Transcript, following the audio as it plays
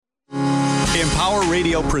Empower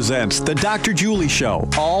Radio presents The Dr. Julie Show,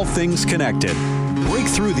 All Things Connected. Break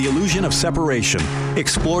through the illusion of separation,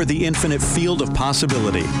 explore the infinite field of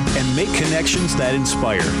possibility, and make connections that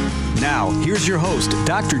inspire. Now, here's your host,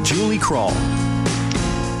 Dr. Julie Kroll.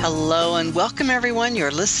 Hello and welcome everyone.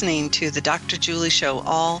 You're listening to The Dr. Julie Show,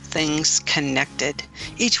 All Things Connected.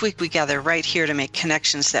 Each week we gather right here to make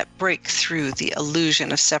connections that break through the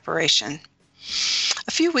illusion of separation.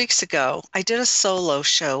 A few weeks ago, I did a solo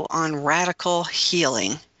show on radical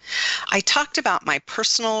healing. I talked about my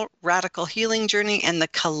personal radical healing journey and the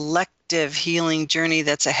collective healing journey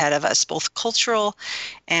that's ahead of us, both cultural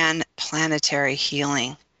and planetary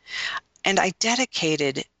healing. And I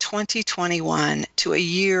dedicated 2021 to a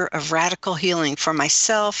year of radical healing for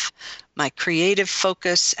myself, my creative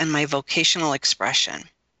focus, and my vocational expression.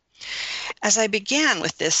 As I began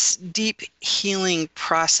with this deep healing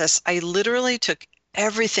process, I literally took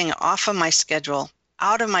everything off of my schedule,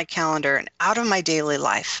 out of my calendar, and out of my daily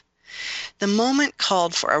life. The moment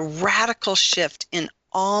called for a radical shift in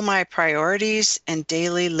all my priorities and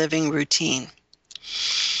daily living routine.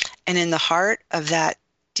 And in the heart of that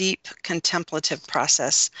deep contemplative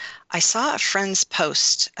process, I saw a friend's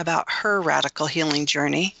post about her radical healing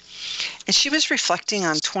journey, and she was reflecting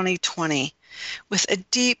on 2020 with a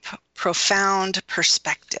deep, profound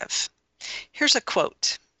perspective. Here's a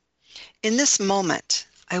quote. "In this moment,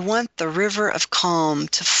 I want the river of calm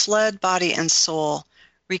to flood body and soul,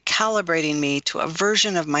 recalibrating me to a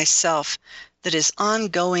version of myself that is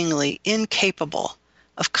ongoingly incapable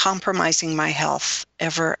of compromising my health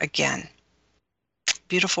ever again."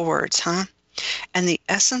 Beautiful words, huh? And the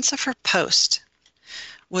essence of her post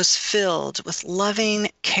was filled with loving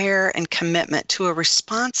care and commitment to a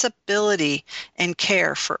responsibility and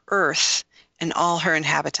care for Earth and all her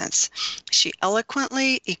inhabitants. She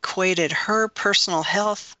eloquently equated her personal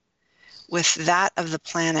health with that of the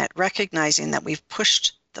planet, recognizing that we've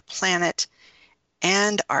pushed the planet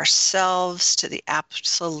and ourselves to the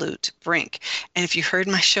absolute brink. And if you heard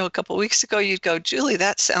my show a couple weeks ago, you'd go, "Julie,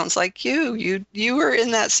 that sounds like you. You were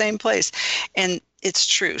in that same place." And it's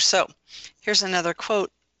true. So here's another quote.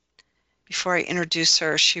 Before I introduce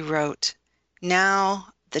her, she wrote,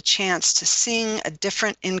 "Now the chance to sing a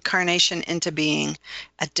different incarnation into being,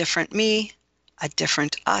 a different me, a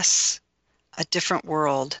different us, a different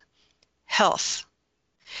world. Health.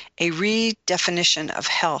 A redefinition of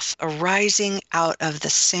health arising out of the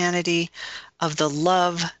sanity of the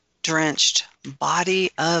love-drenched body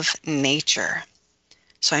of nature."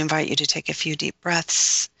 So I invite you to take a few deep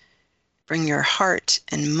breaths, bring your heart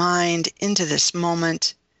and mind into this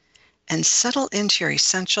moment, and settle into your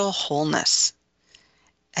essential wholeness.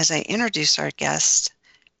 As I introduce our guest,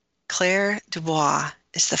 Claire Dubois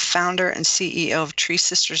is the founder and CEO of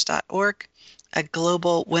TreeSisters.org, a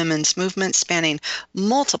global women's movement spanning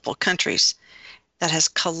multiple countries that has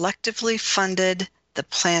collectively funded the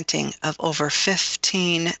planting of over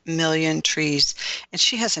 15 million trees. And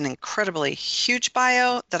she has an incredibly huge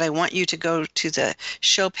bio that I want you to go to the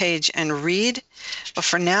show page and read. But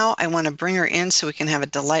for now, I want to bring her in so we can have a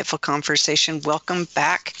delightful conversation. Welcome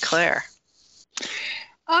back, Claire.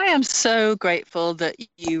 I am so grateful that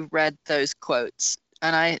you read those quotes.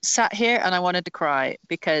 And I sat here and I wanted to cry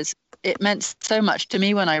because it meant so much to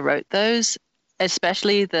me when I wrote those,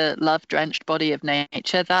 especially the love-drenched body of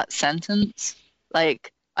nature, that sentence.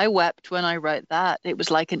 Like, I wept when I wrote that. It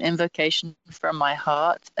was like an invocation from my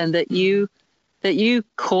heart, and that you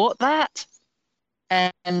caught that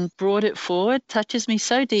and brought it forward touches me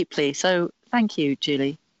so deeply. So thank you,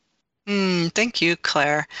 Julie. Thank you,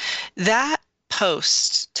 Claire. That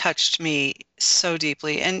post touched me so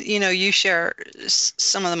deeply. And, you know, you share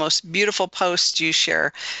some of the most beautiful posts. You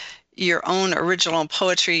share your own original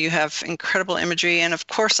poetry. You have incredible imagery. And of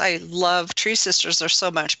course, I love Tree Sisters so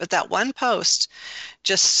much, but that one post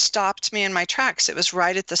just stopped me in my tracks. It was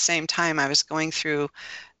right at the same time I was going through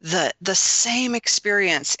the same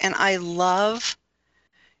experience. And I love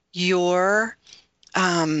your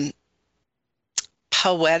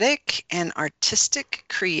poetic and artistic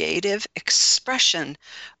creative expression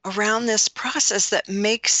around this process that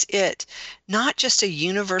makes it not just a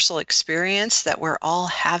universal experience that we're all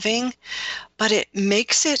having, but it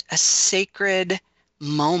makes it a sacred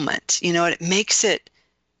moment. You know, it makes it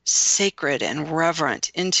sacred and reverent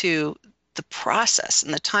into the process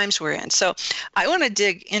and the times we're in. So I want to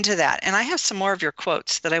dig into that. And I have some more of your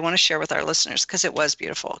quotes that I want to share with our listeners because it was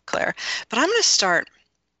beautiful, Claire. But I'm going to start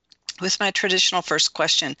with my traditional first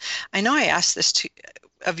question. I know I asked this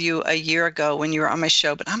of you a year ago when you were on my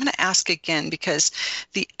show, but I'm going to ask again because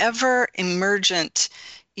the ever emergent,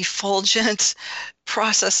 effulgent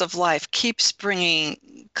process of life keeps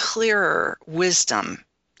bringing clearer wisdom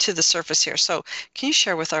to the surface here. So can you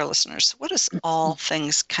share with our listeners, what does all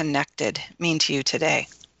things connected mean to you today?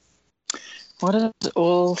 What does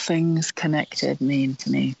all things connected mean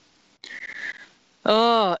to me?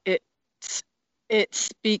 Oh, it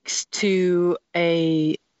speaks to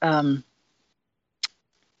a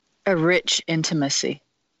rich intimacy.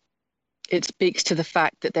 It speaks to the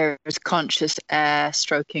fact that there is conscious air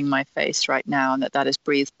stroking my face right now, and that is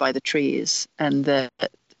breathed by the trees, and the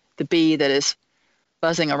bee that is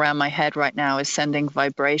buzzing around my head right now is sending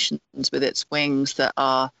vibrations with its wings that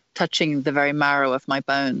are touching the very marrow of my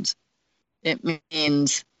bones. It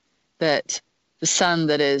means that the sun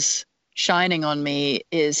that is shining on me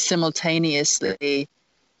is simultaneously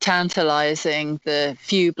tantalizing the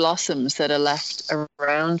few blossoms that are left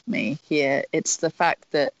around me here. It's the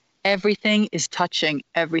fact that everything is touching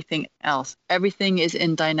everything else. Everything is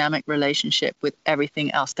in dynamic relationship with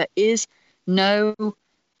everything else. There is no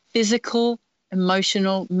physical,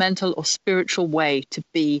 emotional, mental, or spiritual way to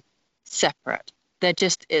be separate. There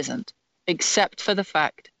just isn't, except for the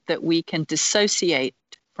fact that we can dissociate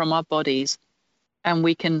from our bodies and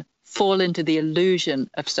we can fall into the illusion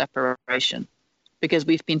of separation because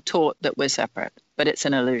we've been taught that we're separate, but it's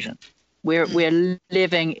an illusion. We're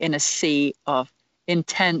living in a sea of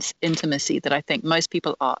intense intimacy that I think most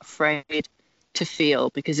people are afraid to feel,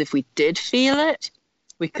 because if we did feel it,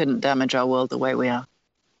 we couldn't damage our world the way we are.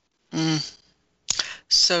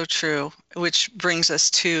 So true, which brings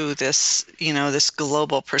us to this, this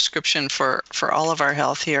global prescription for all of our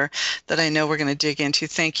health here that I know we're going to dig into.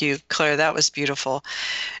 Thank you, Claire. That was beautiful.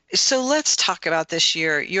 So let's talk about this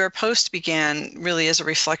year. Your post began really as a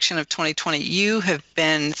reflection of 2020. You have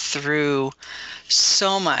been through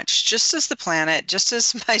so much, just as the planet, just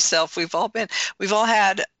as myself. We've all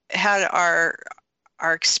had our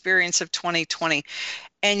experience of 2020,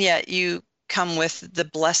 and yet you come with the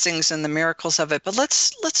blessings and the miracles of it. But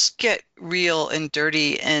let's get real and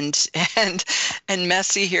dirty and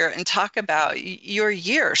messy here and talk about your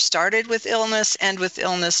year. Started with illness, end with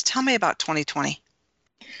illness. Tell me about 2020.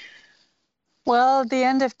 Well, the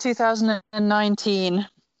end of 2019,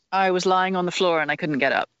 I was lying on the floor and I couldn't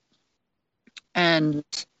get up. And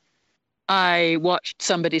I watched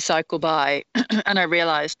somebody cycle by and I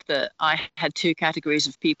realized that I had two categories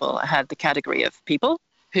of people. I had the category of people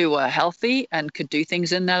who were healthy and could do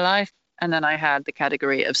things in their life. And then I had the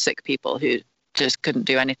category of sick people who just couldn't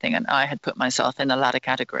do anything. And I had put myself in the latter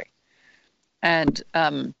category. And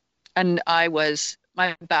my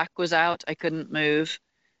back was out. I couldn't move.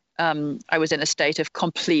 I was in a state of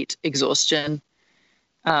complete exhaustion.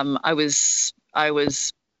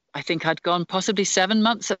 I think I'd gone possibly 7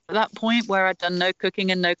 months at that point where I'd done no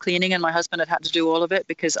cooking and no cleaning, and my husband had to do all of it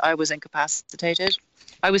because I was incapacitated.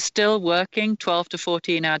 I was still working 12 to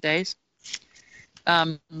 14-hour days,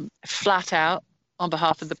 flat out on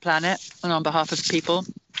behalf of the planet and on behalf of people.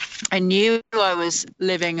 I knew I was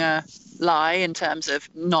living a lie in terms of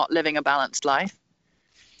not living a balanced life.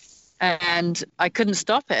 And I couldn't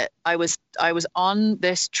stop it. I was on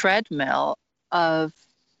this treadmill of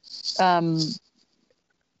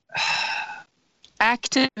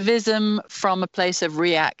activism from a place of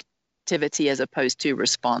reactivity as opposed to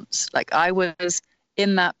response. Like I was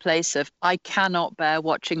in that place of, I cannot bear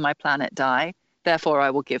watching my planet die, therefore I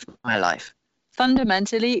will give my life.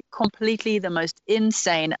 Fundamentally, completely the most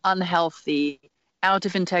insane, unhealthy, out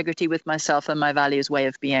of integrity with myself and my values way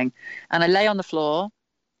of being. And I lay on the floor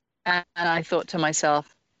and I thought to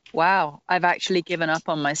myself, wow, I've actually given up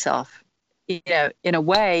on myself. In a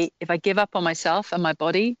way, if I give up on myself and my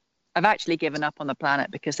body, I've actually given up on the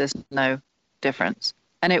planet because there's no difference.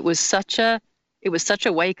 And it was such a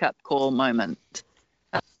wake-up call moment,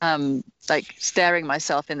 like staring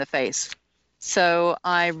myself in the face. So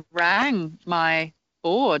I rang my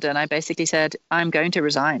board and I basically said, I'm going to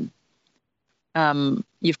resign.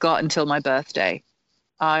 You've got until my birthday.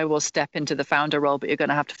 I will step into the founder role, but you're going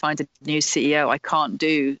to have to find a new CEO. I can't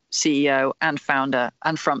do CEO and founder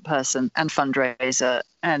and front person and fundraiser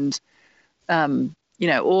and,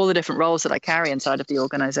 all the different roles that I carry inside of the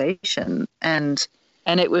organization. And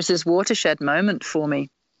it was this watershed moment for me.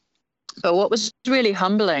 But what was really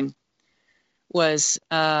humbling was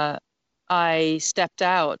I stepped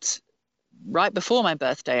out right before my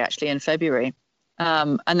birthday, actually in February,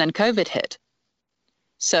 and then COVID hit.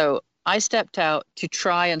 So I stepped out to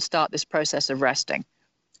try and start this process of resting.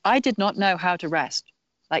 I did not know how to rest.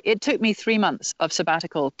 Like it took me 3 months of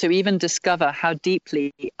sabbatical to even discover how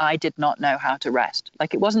deeply I did not know how to rest.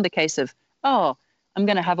 Like it wasn't a case of, oh, I'm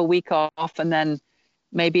going to have a week off and then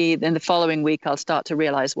maybe in the following week I'll start to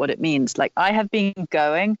realize what it means. Like I have been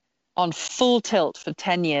going on full tilt for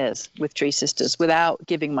 10 years with Tree Sisters without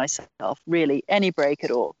giving myself really any break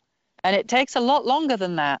at all. And it takes a lot longer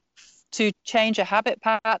than that to change a habit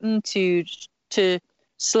pattern, to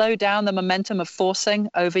slow down the momentum of forcing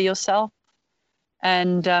over yourself.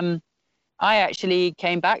 And I actually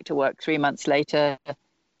came back to work 3 months later,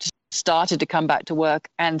 started to come back to work,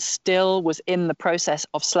 and still was in the process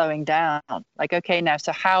of slowing down. Like, okay, now,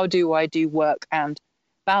 so how do I do work and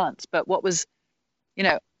balance? But what was,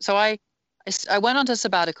 so I went on to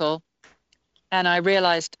sabbatical, and I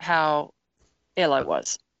realized how ill I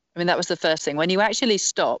was. I mean, that was the first thing. When you actually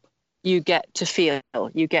stop, you get to feel,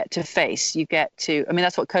 you get to face,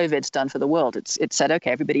 that's what COVID's done for the world. It said, okay,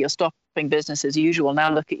 everybody, you're stopping business as usual.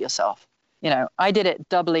 Now look at yourself. I did it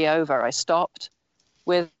doubly over. I stopped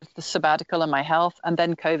with the sabbatical and my health, and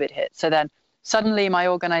then COVID hit. So then suddenly my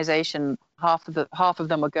organization, half of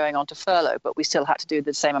them were going on to furlough, but we still had to do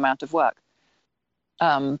the same amount of work.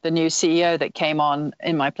 The new CEO that came on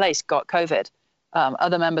in my place got COVID.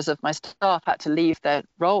 Other members of my staff had to leave their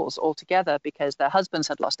roles altogether because their husbands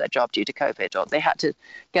had lost their job due to COVID, or they had to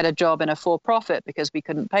get a job in a for-profit because we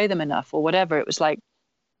couldn't pay them enough, or whatever. It was like,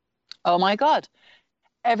 oh my God,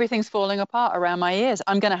 everything's falling apart around my ears.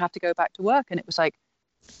 I'm going to have to go back to work. And it was like,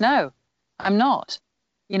 no, I'm not.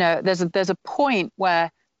 There's a point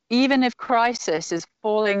where even if crisis is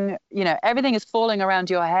falling, everything is falling around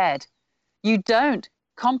your head, you don't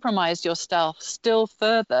compromise yourself still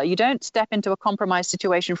further. You don't step into a compromised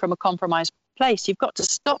situation from a compromised place. You've got to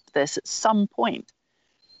stop this at some point.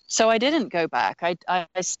 So I didn't go back. I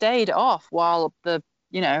stayed off while the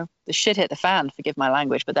shit hit the fan, forgive my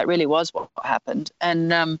language, but that really was what happened.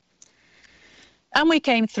 And we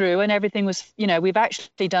came through, and everything was, we've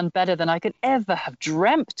actually done better than I could ever have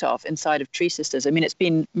dreamt of inside of Tree Sisters. I mean, it's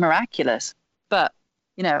been miraculous. But,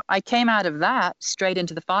 I came out of that straight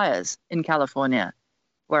into the fires in California,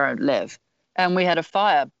 where I live. And we had a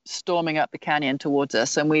fire storming up the canyon towards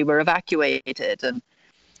us, and we were evacuated, and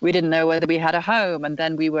we didn't know whether we had a home. And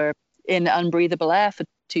then we were in unbreathable air for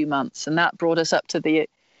 2 months. And that brought us up to the,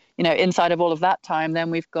 inside of all of that time,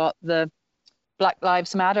 then we've got the Black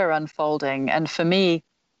Lives Matter unfolding. And for me,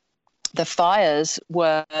 the fires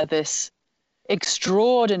were this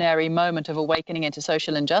extraordinary moment of awakening into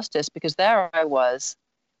social injustice, because there I was.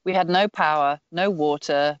 We had no power, no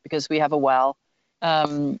water, because we have a well.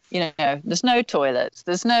 There's no toilets,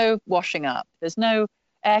 there's no washing up, there's no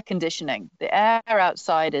air conditioning. The air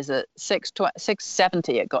outside is at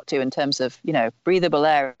 670 it got to in terms of, breathable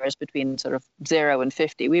air is between sort of 0 and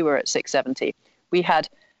 50. We were at 670. We had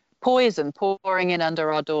poison pouring in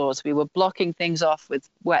under our doors. We were blocking things off with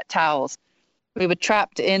wet towels. We were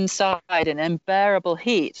trapped inside in unbearable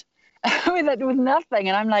heat with nothing.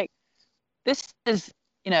 And I'm like, this is,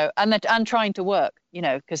 and trying to work,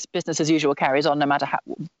 because business as usual carries on no matter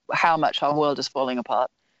how much our world is falling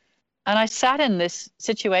apart. And I sat in this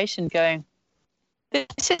situation going,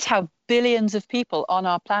 this is how billions of people on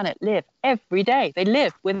our planet live every day. They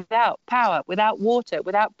live without power, without water,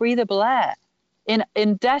 without breathable air,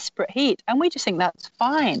 in desperate heat. And we just think that's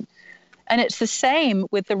fine. And it's the same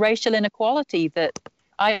with the racial inequality that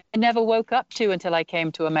I never woke up to until I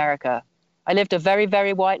came to America. I lived a very,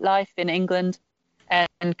 very white life in England.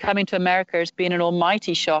 And coming to America has been an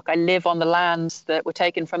almighty shock. I live on the lands that were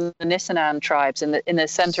taken from the Nisenan tribes in the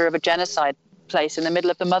center of a genocide place in the middle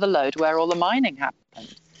of the Mother Lode where all the mining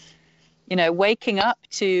happened. Waking up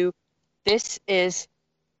to this is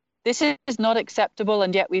not acceptable,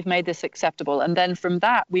 and yet we've made this acceptable. And then from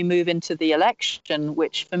that, we move into the election,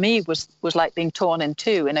 which for me was like being torn in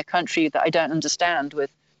two in a country that I don't understand, with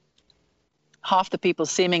half the people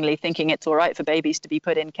seemingly thinking it's all right for babies to be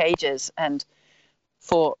put in cages, and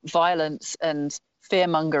for violence and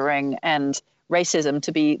fear-mongering and racism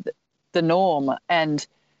to be the norm. And,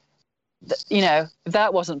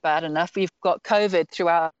 that wasn't bad enough. We've got COVID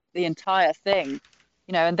throughout the entire thing,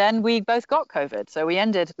 and then we both got COVID. So we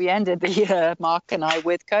ended the year, Mark and I,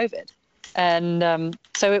 with COVID. And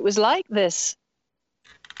so it was like this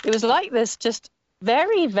just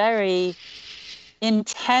very, very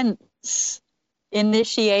intense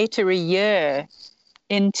initiatory year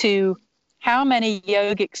into how many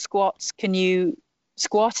yogic squats can you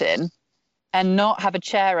squat in and not have a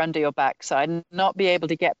chair under your backside and not be able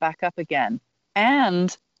to get back up again.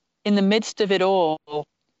 And in the midst of it all,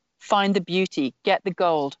 find the beauty, get the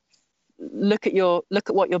gold, look at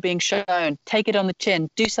what you're being shown, take it on the chin,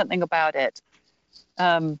 do something about it.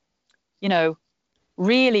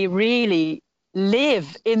 Really, really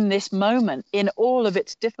live in this moment in all of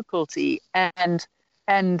its difficulty, and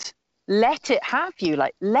let it have you,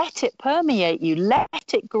 let it permeate you,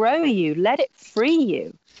 let it grow you, let it free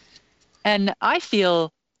you. And I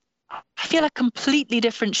feel I feel a completely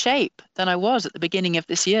different shape than I was at the beginning of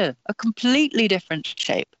this year, a completely different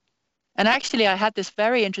shape. And actually, I had this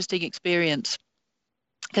very interesting experience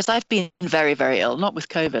because I've been very, very ill, not with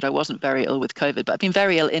COVID. I wasn't very ill with COVID, but I've been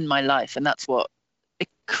very ill in my life. And that's what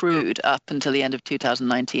accrued up until the end of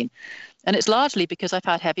 2019. And it's largely because I've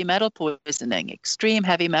had heavy metal poisoning, extreme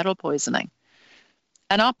heavy metal poisoning.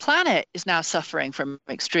 And our planet is now suffering from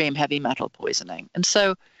extreme heavy metal poisoning. And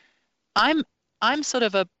so I'm sort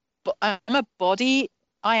of I'm a body.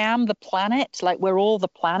 I am the planet, like we're all the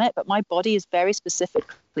planet, but my body is very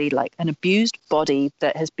specifically like an abused body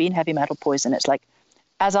that has been heavy metal poison. It's like,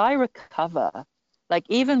 as I recover, like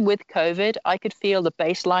even with COVID, I could feel the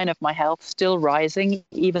baseline of my health still rising,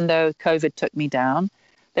 even though COVID took me down.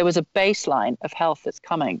 There was a baseline of health that's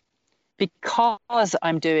coming because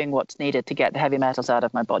I'm doing what's needed to get the heavy metals out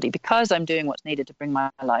of my body, because I'm doing what's needed to bring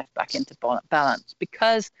my life back into balance,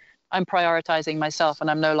 because I'm prioritizing myself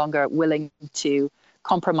and I'm no longer willing to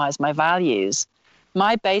compromise my values.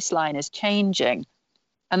 My baseline is changing.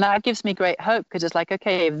 And that gives me great hope because it's like,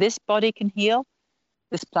 okay, if this body can heal,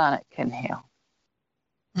 this planet can heal.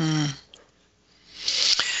 Mm.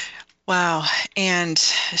 Wow. And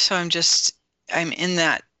so I'm in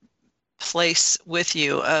that place with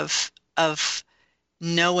you of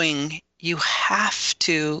knowing you have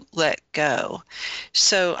to let go.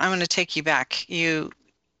 So I'm going to take you back. You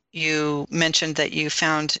mentioned that you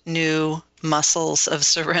found new muscles of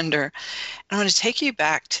surrender. I want to take you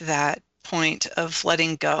back to that point of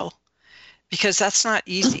letting go, because that's not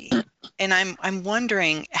easy. And I'm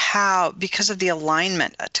wondering how, because of the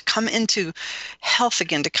alignment, to come into health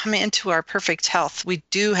again, to come into our perfect health, we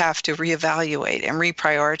do have to reevaluate and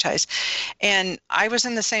reprioritize. And I was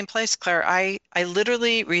in the same place, Claire. I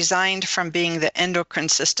literally resigned from being the endocrine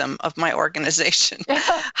system of my organization.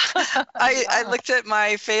 I looked at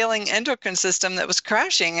my failing endocrine system that was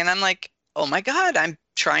crashing, and I'm like, oh my God, I'm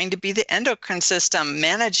trying to be the endocrine system,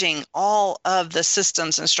 managing all of the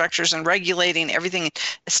systems and structures and regulating everything.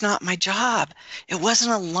 It's not my job. It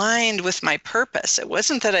wasn't aligned with my purpose. It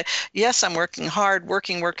wasn't that yes, I'm working hard,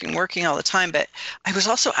 working all the time, but I was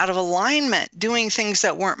also out of alignment, doing things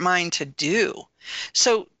that weren't mine to do.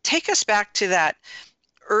 So take us back to that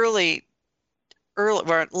early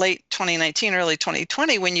or late 2019, early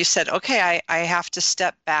 2020, when you said, okay, I have to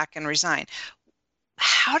step back and resign.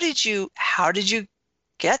 How did you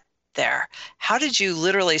get there? How did you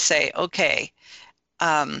literally say, okay,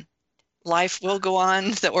 life will go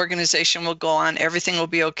on, the organization will go on, everything will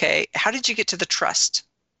be okay? How did you get to the trust?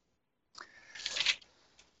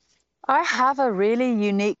 I have a really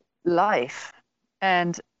unique life,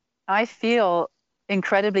 and I feel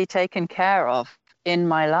incredibly taken care of in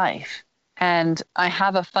my life. And I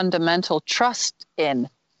have a fundamental trust in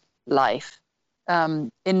life.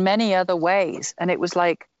 In many other ways. And it was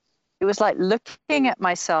like looking at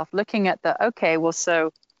myself, looking at okay, well,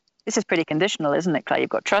 so this is pretty conditional, isn't it, Claire? You've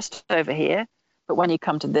got trust over here, but when you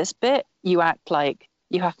come to this bit, you act like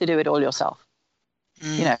you have to do it all yourself.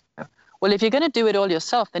 You know, well, if you're going to do it all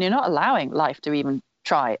yourself, then you're not allowing life to even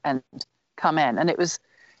try and come in. And it was,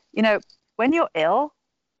 when you're ill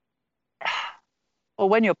or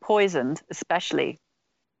when you're poisoned, especially,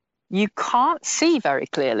 you can't see very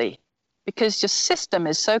clearly, because your system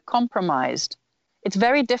is so compromised. It's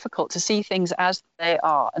very difficult to see things as they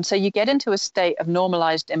are. And so you get into a state of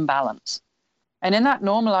normalized imbalance. And in that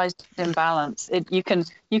normalized imbalance, you can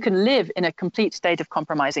live in a complete state of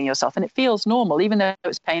compromising yourself. And it feels normal, even though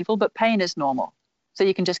it's painful, but pain is normal. So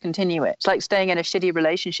you can just continue it. It's like staying in a shitty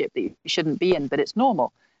relationship that you shouldn't be in, but it's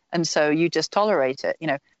normal. And so you just tolerate it.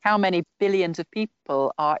 How many billions of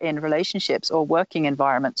people are in relationships or working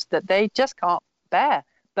environments that they just can't bear?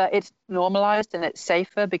 But it's normalized and it's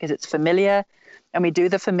safer because it's familiar, and we do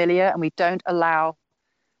the familiar, and we don't allow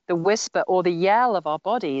the whisper or the yell of our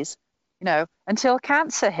bodies, until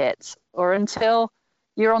cancer hits, or until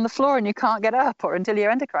you're on the floor and you can't get up, or until your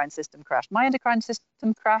endocrine system crashed. My endocrine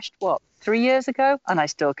system crashed, 3 years ago, and I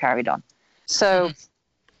still carried on. So,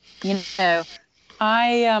 I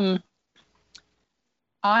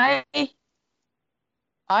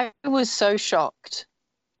was so shocked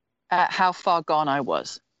at how far gone I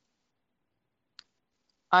was.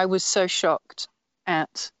 I was so shocked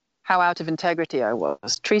at how out of integrity I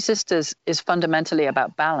was. Tree Sisters is fundamentally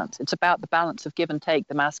about balance. It's about the balance of give and take,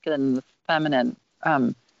 the masculine and the feminine,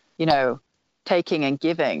 taking and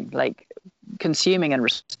giving, like consuming and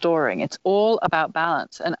restoring. It's all about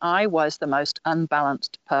balance. And I was the most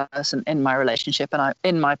unbalanced person in my relationship and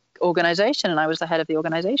in my organization, and I was the head of the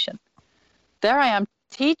organization. There I am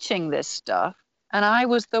teaching this stuff, and I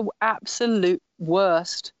was the absolute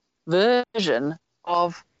worst version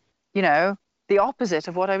of, the opposite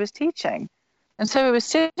of what I was teaching. And so I was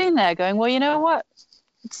sitting there going, well, you know what?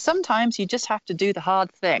 Sometimes you just have to do the hard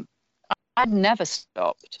thing. I've never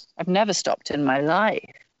stopped in my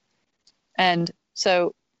life. And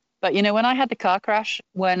so, but you know, when I had the car crash,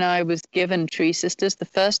 when I was given Tree Sisters, the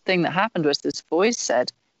first thing that happened was this voice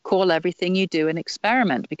said, call everything you do an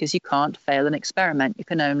experiment, because you can't fail an experiment. You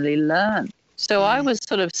can only learn. So I was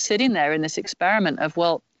sort of sitting there in this experiment of,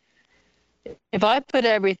 well, if I put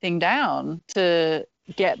everything down to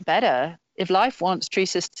get better, if life wants Tree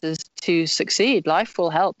Sisters to succeed, life will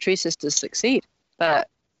help Tree Sisters succeed. But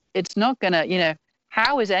it's not going to, you know,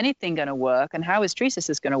 how is anything going to work and how is Tree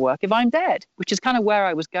Sisters going to work if I'm dead? Which is kind of where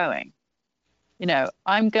I was going. You know,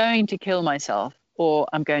 I'm going to kill myself or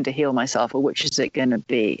I'm going to heal myself, or which is it going to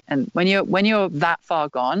be? And when you're that far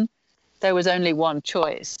gone, there was only one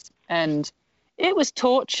choice. And it was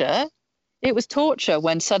torture. It was torture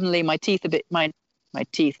when suddenly my team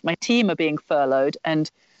are being furloughed,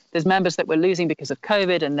 and there's members that we're losing because of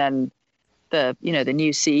COVID, and then the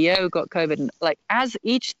new CEO got COVID, and like as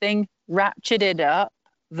each thing ratcheted up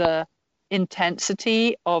the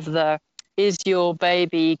intensity of the is your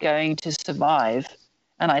baby going to survive?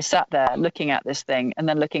 And I sat there looking at this thing and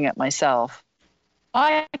then looking at myself.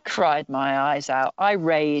 I cried my eyes out. I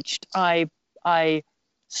raged. I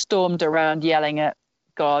stormed around yelling at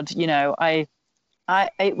God. You know,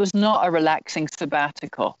 it was not a relaxing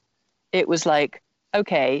sabbatical. It was like,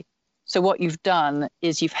 okay, so what you've done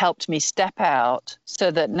is you've helped me step out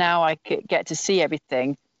so that now I get to see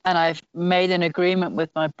everything. And I've made an agreement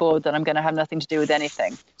with my board that I'm going to have nothing to do with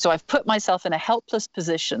anything. So I've put myself in a helpless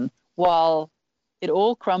position while it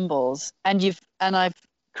all crumbles. And I've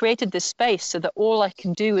created this space so that all I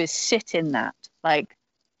can do is sit in that. Like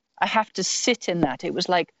I have to sit in that. It was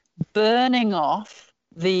like burning off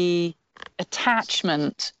the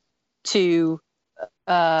attachment to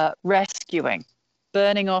rescuing,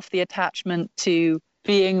 burning off the attachment to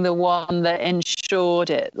being the one that ensured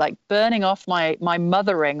it, like burning off my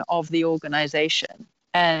mothering of the organization.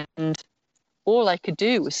 And all I could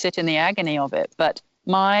do was sit in the agony of it. But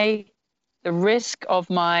the risk of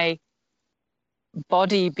my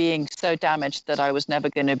body being so damaged that I was never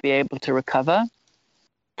going to be able to recover,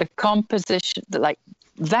 the composition, like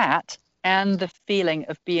that, and the feeling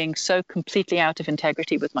of being so completely out of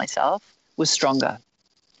integrity with myself was stronger.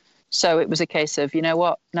 So it was a case of, you know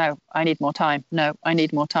what? No, I need more time. No, I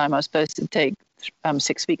need more time. I was supposed to take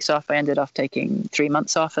 6 weeks off. I ended up taking 3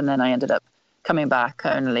 months off. And then I ended up coming back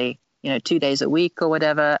only, 2 days a week or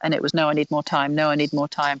whatever. And it was, no, I need more time. No, I need more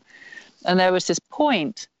time. And there was this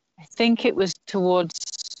point, I think it was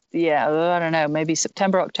towards, I don't know, maybe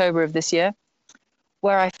September, October of this year,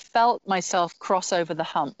 where I felt myself cross over the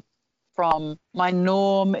hump from my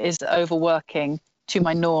norm is overworking to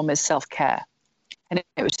my norm is self-care. And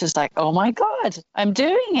it was just like, oh my God, I'm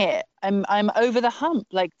doing it. I'm over the hump.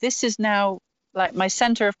 Like this is now, like my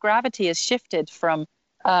center of gravity has shifted from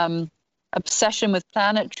obsession with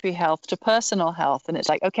planetary health to personal health. And it's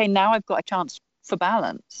like, okay, now I've got a chance for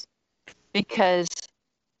balance, because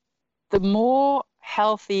the more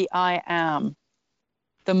healthy I am,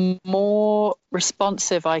 the more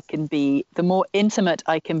responsive I can be, the more intimate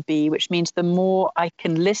I can be, which means the more I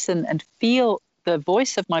can listen and feel the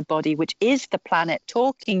voice of my body, which is the planet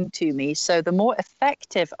talking to me. So the more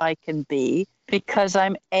effective I can be, because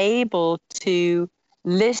I'm able to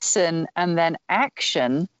listen and then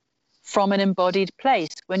action from an embodied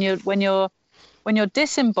place. When you're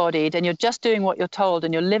disembodied and you're just doing what you're told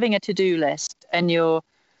and you're living a to-do list and you're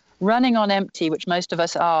running on empty, which most of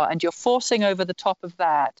us are, and you're forcing over the top of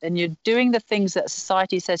that and you're doing the things that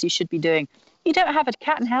society says you should be doing, you don't have a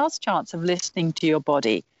cat and house chance of listening to your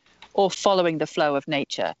body or following the flow of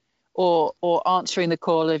nature or answering the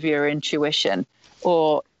call of your intuition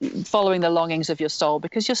or following the longings of your soul,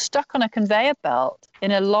 because you're stuck on a conveyor belt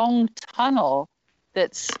in a long tunnel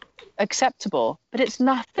that's acceptable, but it's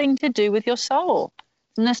nothing to do with your soul.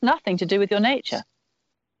 And there's nothing to do with your nature.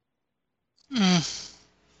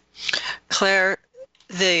 Claire,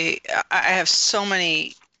 I have so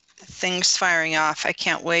many things firing off. I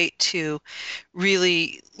can't wait to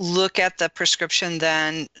really look at the prescription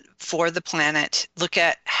then for the planet, look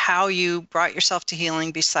at how you brought yourself to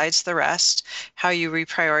healing besides the rest, how you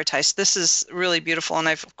reprioritize. This is really beautiful. And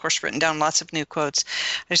I've, of course, written down lots of new quotes.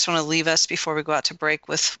 I just want to leave us before we go out to break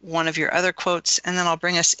with one of your other quotes, and then I'll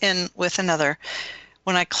bring us in with another.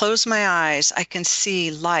 When I close my eyes, I can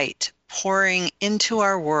see light pouring into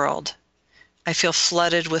our world. I feel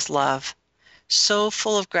flooded with love. So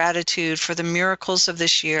full of gratitude for the miracles of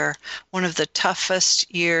this year, one of the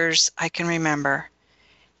toughest years I can remember.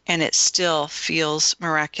 and it still feels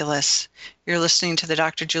miraculous. You're listening to the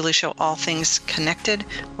Dr. Julie Show, All Things Connected.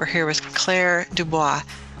 We're here with Claire Dubois.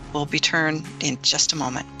 We'll be turned in just a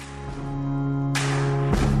moment.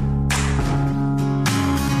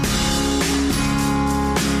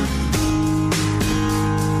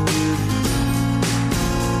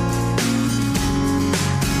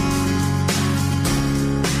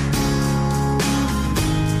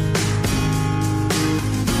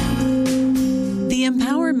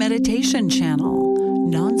 Meditation Channel.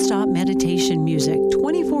 Non-stop meditation music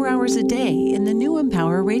 24 hours a day in the new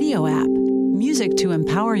Empower Radio app. Music to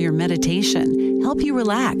empower your meditation, help you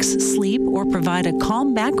relax, sleep, or provide a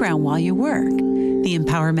calm background while you work. The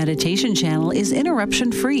Empower Meditation Channel is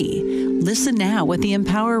interruption-free. Listen now with the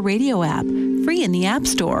Empower Radio app, free in the App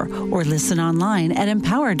Store, or listen online at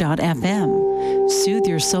empower.fm. Soothe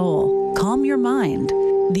your soul, calm your mind.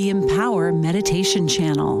 The Empower Meditation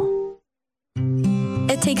Channel.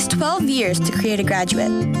 It takes 12 years to create a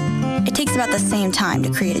graduate. It takes about the same time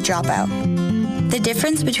to create a dropout. The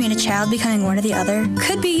difference between a child becoming one or the other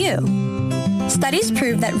could be you. Studies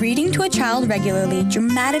prove that reading to a child regularly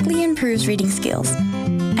dramatically improves reading skills.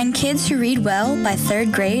 And kids who read well by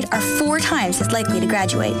 3rd grade are 4 times as likely to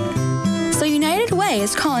graduate. So United Way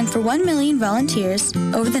is calling for 1 million volunteers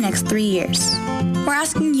over the next 3 years. We're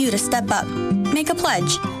asking you to step up, make a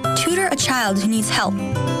pledge, tutor a child who needs help,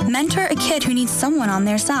 mentor a kid who needs someone on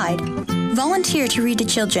their side, volunteer to read to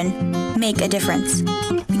children, make a difference.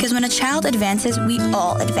 Because when a child advances, we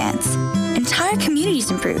all advance. Entire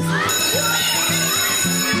communities improve.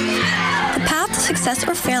 The path to success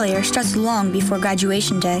or failure starts long before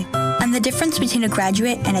graduation day, and the difference between a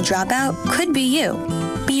graduate and a dropout could be you.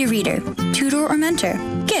 Be a reader, tutor or mentor,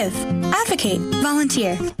 give, advocate,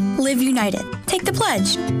 volunteer. Live United. Take the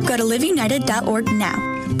pledge. Go to liveunited.org now.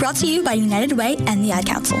 Brought to you by United Way and the Ad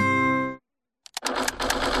Council.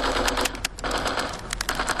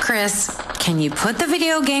 Chris, can you put the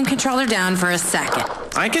video game controller down for a second?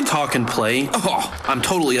 I can talk and play. Oh, I'm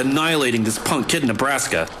totally annihilating this punk kid in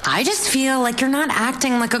Nebraska. I just feel like you're not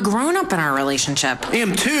acting like a grown-up in our relationship.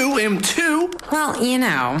 Am too. Well,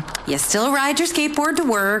 you still ride your skateboard to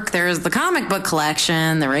work, there's the comic book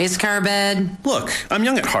collection, the race car bed. Look, I'm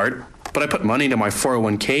young at heart, but I put money into my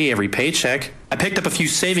 401k every paycheck. I picked up a few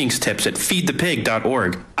savings tips at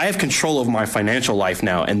feedthepig.org. I have control over my financial life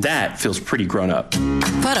now, and that feels pretty grown up.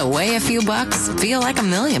 Put away a few bucks, feel like $1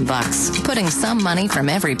 million. Putting some money from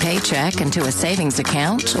every paycheck into a savings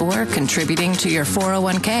account or contributing to your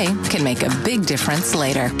 401k can make a big difference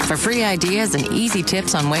later. For free ideas and easy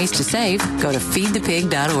tips on ways to save, go to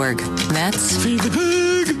feedthepig.org. That's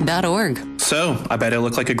feedthepig.org. So, I bet I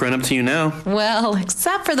look like a grown-up to you now. Well,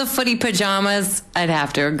 except for the footy pajamas, I'd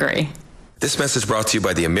have to agree. This message brought to you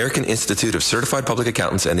by the American Institute of Certified Public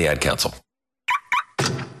Accountants and the Ad Council.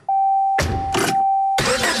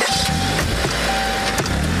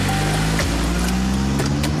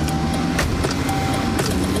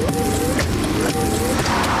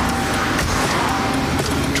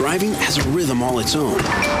 Driving has a rhythm all its own.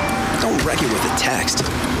 Don't wreck it with a text.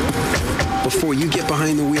 Before you get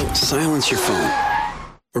behind the wheel, silence your phone.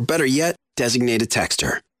 Or better yet, designate a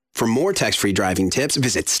texter. For more text-free driving tips,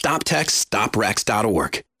 visit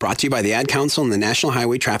stoptextstoprex.org. Brought to you by the Ad Council and the National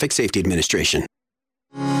Highway Traffic Safety Administration.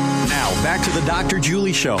 Now, back to the Dr.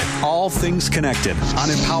 Julie Show, All Things Connected on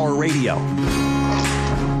Empower Radio.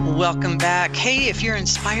 Welcome back. Hey, if you're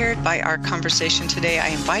inspired by our conversation today, I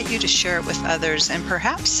invite you to share it with others and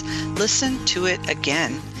perhaps listen to it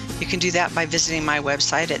again. You can do that by visiting my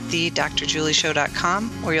website at thedrjulieshow.com,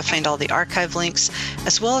 where you'll find all the archive links,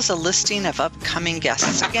 as well as a listing of upcoming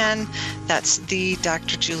guests. Again, that's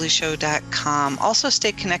thedrjulieshow.com. Also,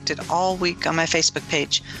 stay connected all week on my Facebook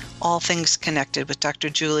page, All Things Connected with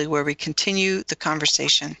Dr. Julie, where we continue the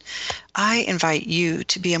conversation. I invite you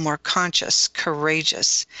to be a more conscious,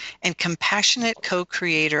 courageous, and compassionate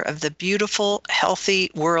co-creator of the beautiful,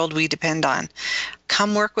 healthy world we depend on.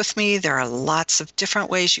 Come work with me. There are lots of different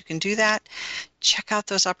ways you can do that. Check out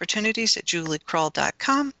those opportunities at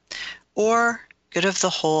juliekrull.com or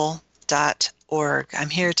goodofthewhole.org. I'm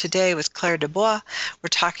here today with Claire Dubois. We're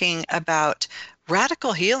talking about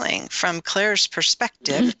radical healing from Claire's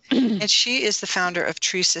perspective, and she is the founder of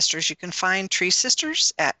Tree Sisters. You can find Tree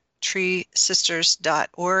Sisters at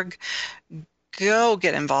treesisters.org. Go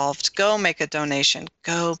get involved. Go make a donation.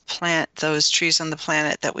 Go plant those trees on the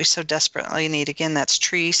planet that we so desperately need. Again, that's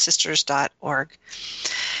treesisters.org.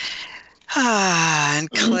 And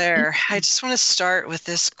Claire, I just want to start with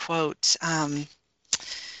this quote.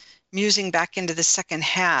 Musing back into the second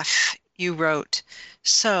half, you wrote,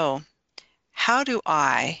 "So, how do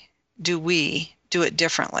we do it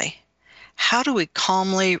differently? How do we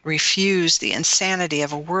calmly refuse the insanity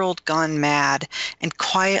of a world gone mad and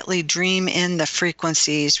quietly dream in the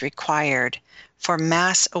frequencies required for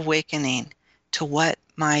mass awakening to what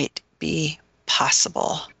might be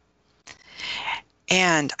possible?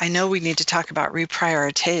 And I know we need to talk about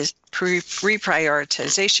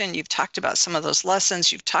reprioritization. You've talked about some of those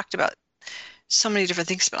lessons. You've talked about so many different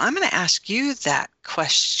things, but I'm going to ask you that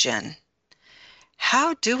question.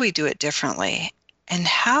 How do we do it differently? And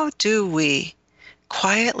how do we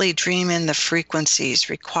quietly dream in the frequencies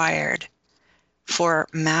required for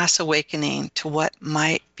mass awakening to what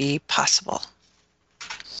might be possible?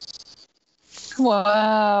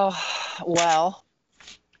 Wow. Well,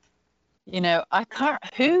 I can't,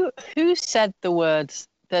 who said the words,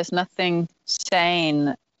 there's nothing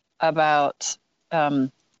sane about,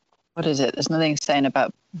 what is it? There's nothing sane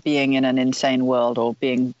about being in an insane world, or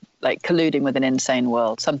being like colluding with an insane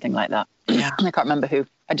world, something like that. Yeah. I can't remember who.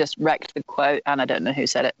 I just wrecked the quote and I don't know who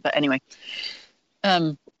said it. But anyway,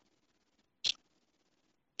 the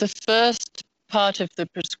first part of the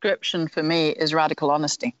prescription for me is radical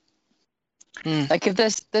honesty. Like if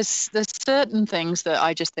there's certain things that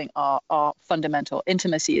I just think are fundamental.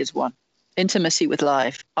 Intimacy is one. Intimacy with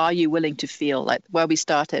life. Are you willing to feel like where we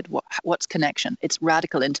started? What's connection? It's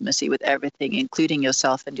radical intimacy with everything, including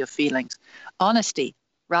yourself and your feelings. Honesty,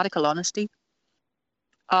 radical honesty.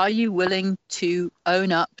 Are you willing to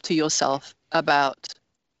own up to yourself about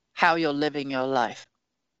how you're living your life?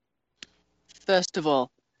 First of all,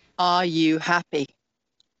 are you happy?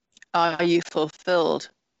 Are you fulfilled?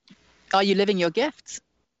 Are you living your gifts?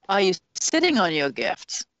 Are you sitting on your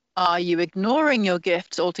gifts? Are you ignoring your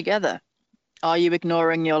gifts altogether? Are you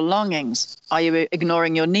ignoring your longings? Are you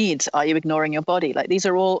ignoring your needs? Are you ignoring your body? Like, these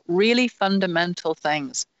are all really fundamental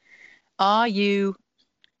things. Are you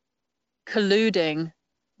colluding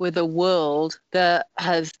with a world that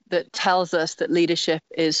tells us that leadership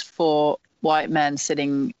is for white men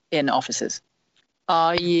sitting in offices?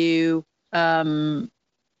 Are you sitting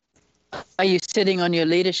on your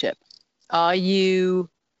leadership? Are you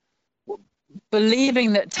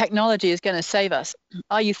believing that technology is going to save us?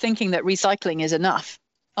 Are you thinking that recycling is enough?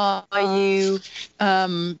 Are you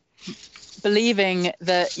believing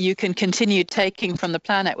that you can continue taking from the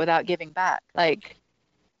planet without giving back? Like,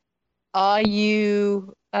 are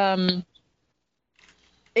you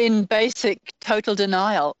in basic total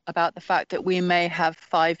denial about the fact that we may have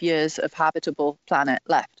 5 years of habitable planet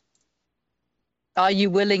left? Are you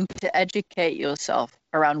willing to educate yourself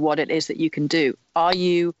around what it is that you can do?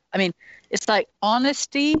 It's like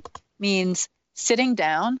honesty means sitting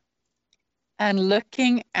down and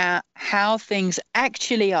looking at how things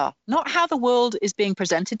actually are, not how the world is being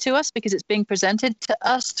presented to us, because it's being presented to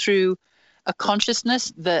us through a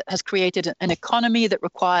consciousness that has created an economy that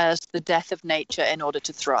requires the death of nature in order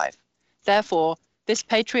to thrive. Therefore, this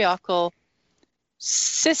patriarchal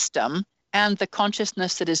system and the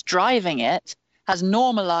consciousness that is driving it has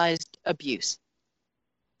normalized abuse.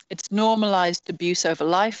 It's normalized abuse over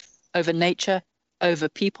life, over nature, over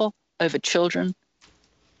people, over children.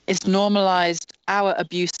 It's normalized our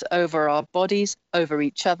abuse over our bodies, over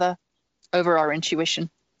each other, over our intuition,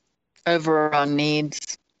 over our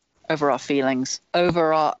needs, over our feelings,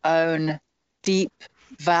 over our own deep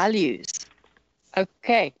values.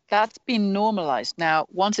 Okay, that's been normalized. Now,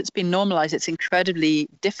 once it's been normalized, it's incredibly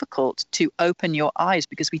difficult to open your eyes,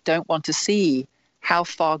 because we don't want to see how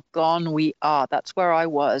far gone we are. That's where I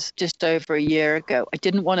was just over a year ago. I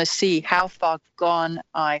didn't want to see how far gone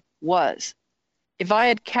I was. If I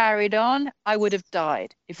had carried on, I would have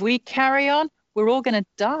died. If we carry on, we're all going to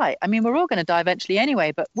die. I mean, we're all going to die eventually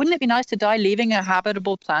anyway, but wouldn't it be nice to die leaving a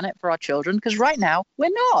habitable planet for our children? Because right now,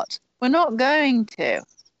 we're not. We're not going to.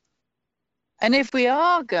 And if we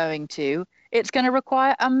are going to, it's going to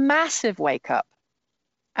require a massive wake-up.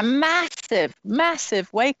 A massive,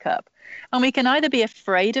 massive wake-up. And we can either be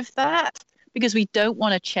afraid of that because we don't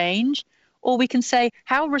want to change, or we can say,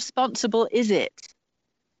 how responsible is it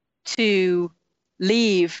to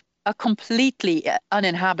leave a completely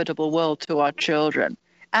uninhabitable world to our children?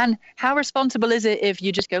 And how responsible is it if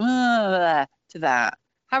you just go to that?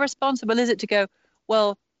 How responsible is it to go,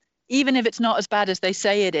 well, even if it's not as bad as they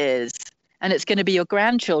say it is, and it's going to be your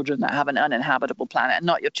grandchildren that have an uninhabitable planet,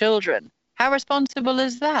 not your children? How responsible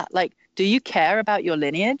is that? Like, do you care about your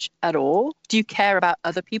lineage at all? Do you care about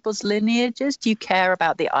other people's lineages? Do you care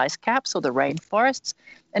about the ice caps or the rainforests?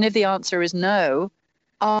 And if the answer is no,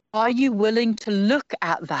 are you willing to look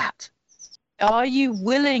at that? Are you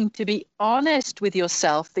willing to be honest with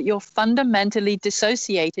yourself that you're fundamentally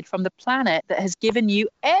dissociated from the planet that has given you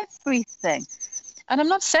everything? And I'm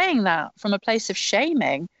not saying that from a place of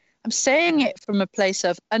shaming. I'm saying it from a place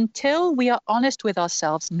of, until we are honest with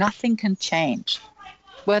ourselves, nothing can change.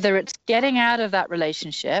 Whether it's getting out of that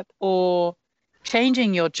relationship or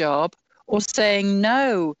changing your job or saying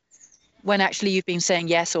no when actually you've been saying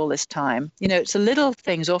yes all this time. You know, it's the little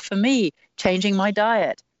things, or for me, changing my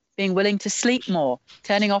diet, being willing to sleep more,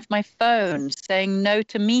 turning off my phone, saying no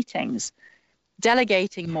to meetings,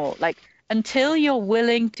 delegating more. Like, until you're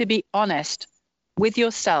willing to be honest with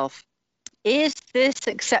yourself, is this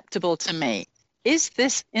acceptable to me? Is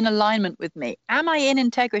this in alignment with me? Am I in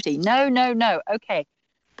integrity? No. Okay.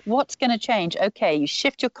 What's going to change? Okay, you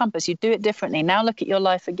shift your compass, you do it differently. Now look at your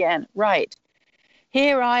life again. Right.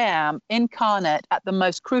 Here I am, incarnate at the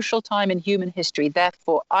most crucial time in human history.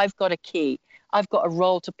 Therefore, I've got a key. I've got a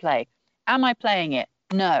role to play. Am I playing it?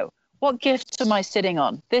 No. What gifts am I sitting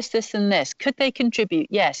on? This, and this. Could they contribute?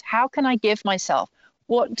 Yes. How can I give myself?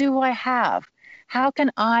 What do I have? How can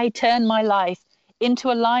I turn my life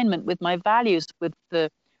into alignment with my values, with the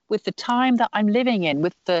time that I'm living in,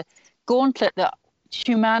 with the gauntlet that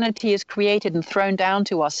humanity has created and thrown down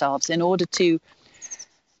to ourselves in order to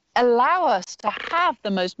allow us to have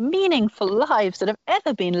the most meaningful lives that have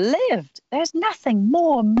ever been lived? There's nothing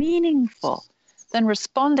more meaningful than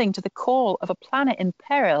responding to the call of a planet in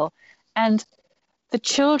peril and the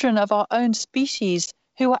children of our own species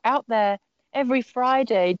who are out there every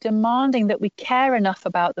Friday demanding that we care enough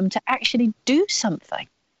about them to actually do something.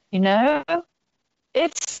 You know,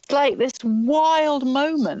 it's like this wild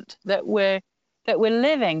moment that we're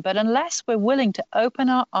living, but unless we're willing to open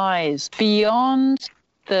our eyes beyond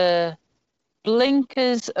the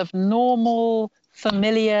blinkers of normal,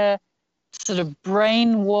 familiar, sort of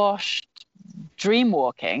brainwashed dream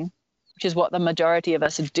walking, which is what the majority of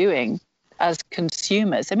us are doing as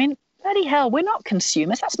consumers. I mean, bloody hell, we're not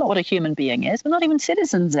consumers. That's not what a human being is. We're not even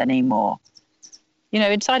citizens anymore. You know,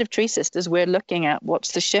 inside of Tree Sisters, we're looking at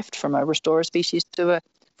what's the shift from a restorer species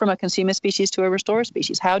from a consumer species to a restorer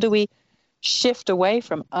species. How do we shift away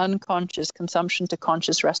from unconscious consumption to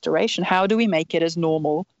conscious restoration? How do we make it as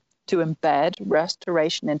normal to embed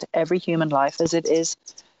restoration into every human life as it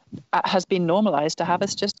has been normalized to have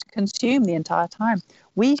us just consume the entire time?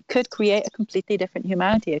 We could create a completely different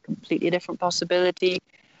humanity, a completely different possibility,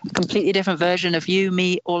 a completely different version of you,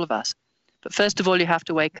 me, all of us. But first of all, you have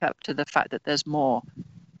to wake up to the fact that there's more,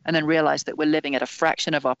 and then realize that we're living at a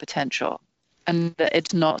fraction of our potential and that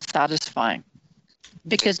it's not satisfying.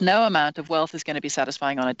 Because no amount of wealth is going to be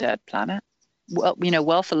satisfying on a dead planet. Well, you know,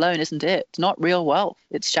 wealth alone isn't it. It's not real wealth.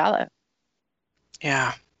 It's shallow.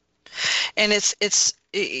 Yeah. And it's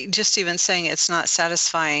just even saying it's not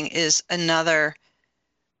satisfying is another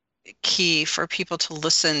key for people to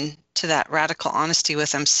listen to that radical honesty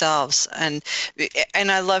with themselves. And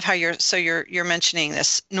I love how you're mentioning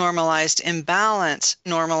this normalized imbalance,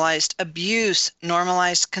 normalized abuse,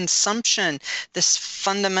 normalized consumption, this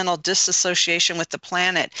fundamental disassociation with the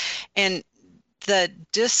planet. And the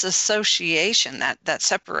disassociation, that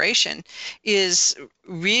separation, is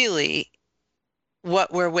really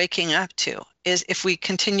what we're waking up to. Is if we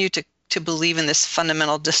continue to believe in this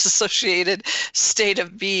fundamental disassociated state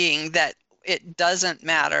of being, that it doesn't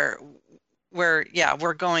matter, we're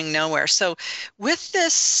going nowhere. So with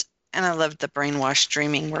this, and I love the brainwash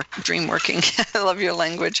dream working. I love your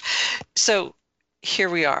language. So here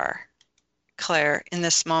we are, Claire, in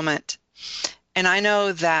this moment. And I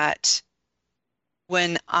know that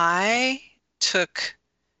when I took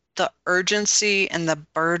the urgency and the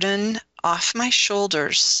burden off my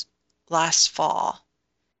shoulders last fall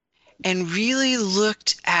and really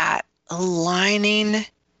looked at aligning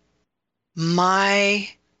my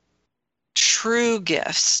true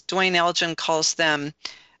gifts. Dwayne Elgin calls them,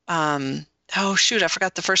 I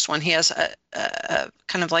forgot the first one. He has a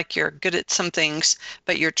kind of like, you're good at some things,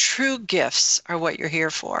 but your true gifts are what you're here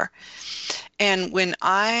for. And when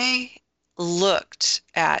I looked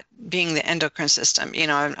at being the endocrine system, you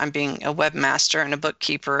know, I'm being a webmaster and a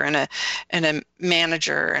bookkeeper and a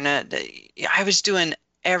manager, and I was doing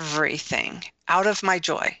everything out of my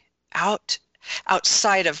joy,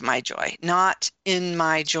 outside of my joy, not in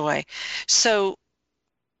my joy. So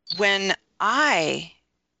when I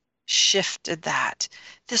shifted that,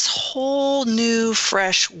 this whole new,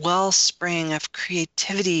 fresh wellspring of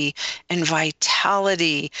creativity and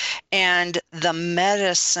vitality and the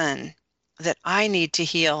medicine that I need to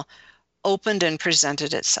heal opened and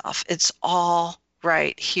presented itself. It's all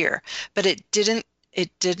right here. But it didn't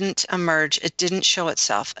emerge. It didn't show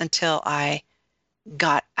itself until I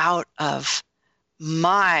got out of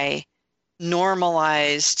my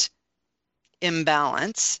normalized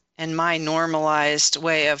imbalance and my normalized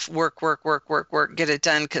way of work, get it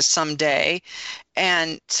done because someday.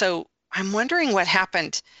 And so I'm wondering what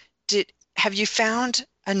happened have you found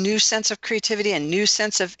a new sense of creativity, a new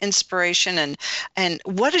sense of inspiration, and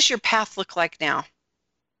what does your path look like now?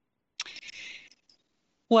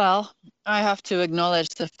 Well, I have to acknowledge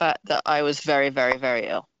the fact that I was very, very, very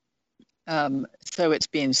ill. So it's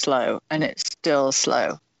been slow, and it's still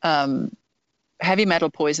slow. Heavy metal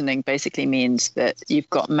poisoning basically means that you've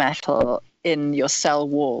got metal in your cell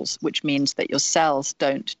walls, which means that your cells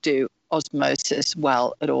don't do osmosis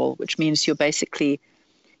well at all, which means you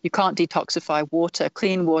can't detoxify water.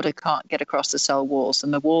 Clean water can't get across the cell walls,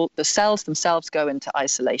 and the cells themselves go into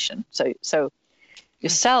isolation. So your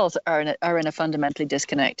cells are in a fundamentally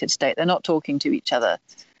disconnected state. They're not talking to each other.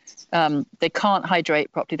 They can't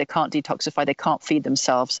hydrate properly. They can't detoxify. They can't feed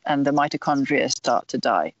themselves, and the mitochondria start to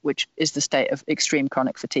die, which is the state of extreme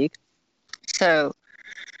chronic fatigue. So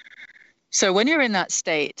when you're in that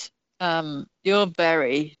state, you're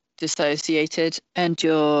very dissociated, and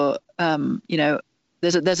you're,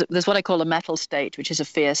 there's what I call a metal state, which is a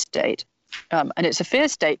fear state, and it's a fear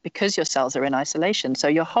state because your cells are in isolation. So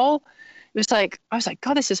I was like,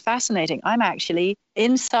 God, this is fascinating. I'm actually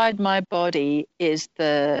inside my body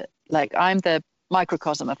I'm the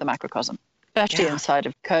microcosm of the macrocosm, especially inside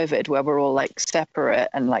of COVID, where we're all like separate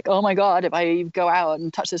and like, oh my God, if I go out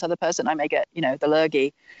and touch this other person, I may get, the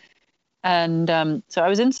lurgy. And so I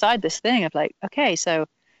was inside this thing of like, okay, so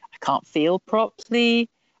I can't feel properly.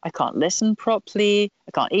 I can't listen properly.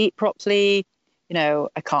 I can't eat properly. I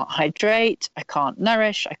can't hydrate. I can't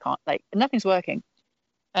nourish. Nothing's working.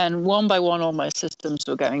 And one by one, all my systems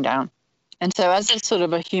were going down. And so as a sort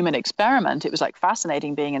of a human experiment, it was like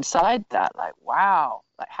fascinating being inside that, like, wow,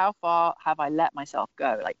 like how far have I let myself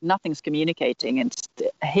go? Like nothing's communicating. And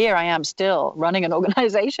here I am still running an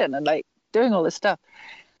organization and like doing all this stuff.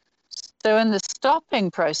 So in the stopping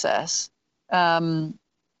process, first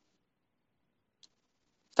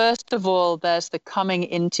of all, there's the coming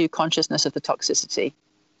into consciousness of the toxicity.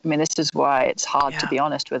 I mean, this is why it's hard to be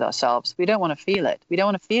honest with ourselves. We don't want to feel it. We don't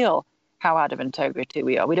want to feel how out of integrity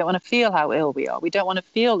we are. We don't want to feel how ill we are. We don't want to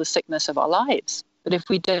feel the sickness of our lives. But if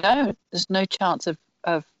we don't, there's no chance of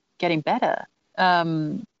getting better.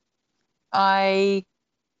 I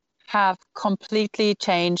have completely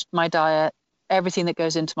changed my diet, everything that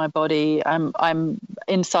goes into my body. I'm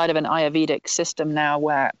inside of an Ayurvedic system now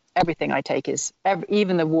where everything I take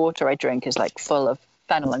even the water I drink is like full of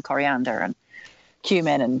fennel and coriander and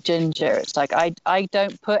cumin and ginger. It's like I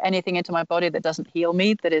don't put anything into my body that doesn't heal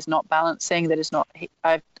me, that is not balancing, that is not.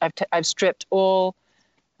 I've stripped all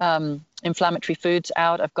inflammatory foods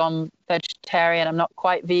out. I've gone vegetarian. I'm not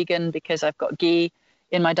quite vegan because I've got ghee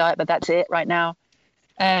in my diet, but that's it right now.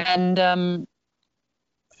 And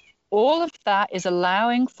all of that is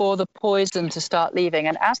allowing for the poison to start leaving.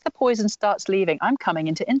 And as the poison starts leaving, I'm coming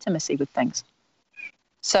into intimacy with things.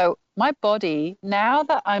 So my body, now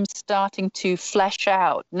that I'm starting to flesh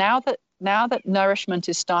out, now that nourishment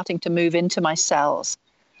is starting to move into my cells,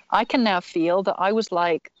 I can now feel that I was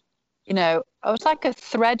like, I was like a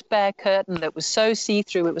threadbare curtain that was so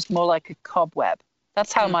see-through, it was more like a cobweb.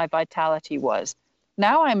 That's how my vitality was.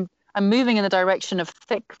 Now I'm moving in the direction of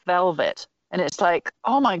thick velvet. And it's like,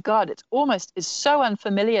 oh my God, it's so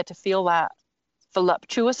unfamiliar to feel that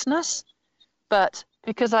voluptuousness. But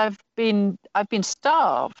because I've been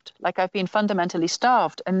starved, like I've been fundamentally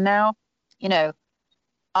starved. And now,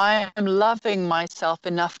 I am loving myself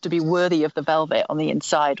enough to be worthy of the velvet on the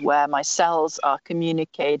inside, where my cells are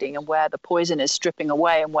communicating and where the poison is stripping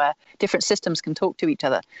away and where different systems can talk to each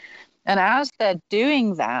other. And as they're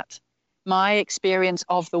doing that, my experience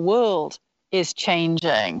of the world is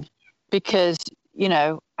changing because,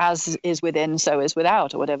 as is within, so is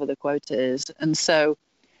without, or whatever the quote is. And so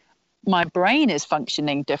my brain is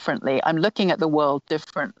functioning differently. I'm looking at the world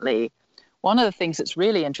differently. One of the things that's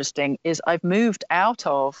really interesting is I've moved out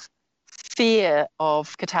of fear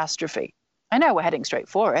of catastrophe. I know we're heading straight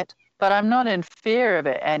for it, but I'm not in fear of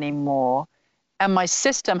it anymore. And my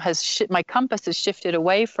system my compass has shifted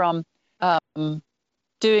away from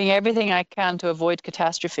doing everything I can to avoid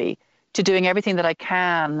catastrophe to doing everything that I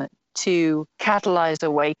can to catalyze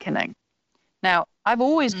awakening. Now, I've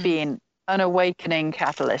always been an awakening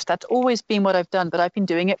catalyst. That's always been what I've done, but I've been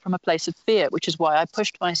doing it from a place of fear, which is why I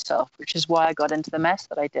pushed myself, which is why I got into the mess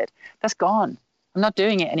that I did. That's gone. I'm not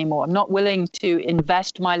doing it anymore. I'm not willing to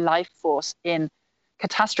invest my life force in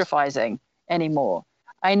catastrophizing anymore.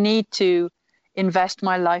 I need to invest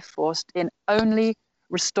my life force in only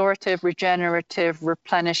restorative, regenerative,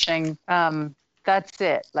 replenishing. That's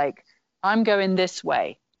it. Like, I'm going this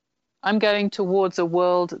way. I'm going towards a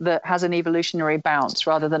world that has an evolutionary bounce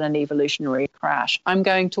rather than an evolutionary crash. I'm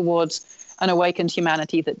going towards an awakened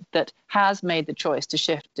humanity that has made the choice to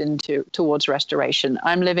shift towards restoration.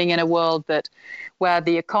 I'm living in a world where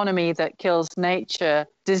the economy that kills nature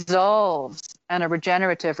dissolves and a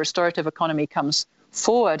regenerative, restorative economy comes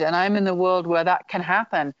forward. And I'm in the world where that can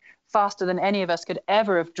happen faster than any of us could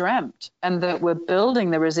ever have dreamt, and that we're building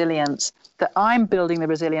the resilience, that I'm building the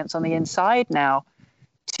resilience on the inside now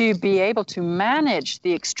to be able to manage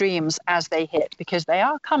the extremes as they hit, because they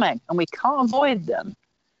are coming and we can't avoid them.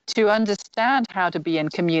 To understand how to be in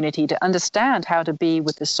community, to understand how to be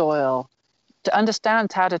with the soil, to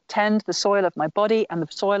understand how to tend the soil of my body and the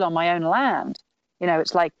soil on my own land. You know,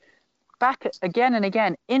 it's like back again and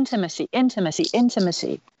again, intimacy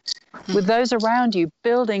with those around you,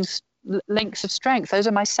 building links of strength. Those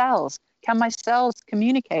are my cells. Can my cells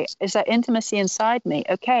communicate? Is there intimacy inside me?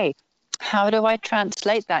 Okay, how do I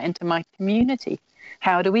translate that into my community?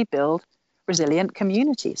 How do we build resilient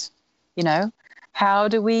communities? You know, how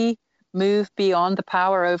do we move beyond the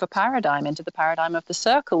power over paradigm into the paradigm of the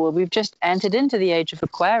circle? Well, we've just entered into the age of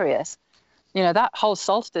Aquarius. You know, that whole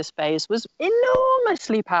solstice phase was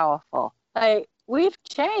enormously powerful. Like, we've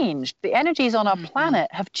changed. The energies on our planet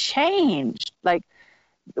have changed. Like,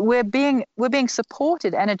 we're being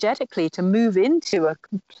supported energetically to move into a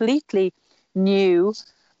completely new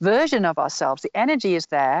version of ourselves. The energy is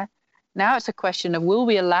there. Now it's a question of, will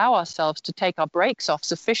we allow ourselves to take our brakes off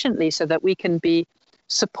sufficiently so that we can be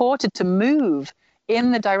supported to move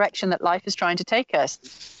in the direction that life is trying to take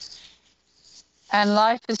us? And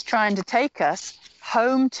life is trying to take us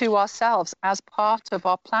home to ourselves as part of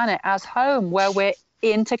our planet, as home, where we're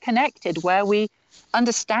interconnected, where we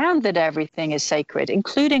understand that everything is sacred,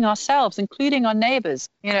 including ourselves, including our neighbors,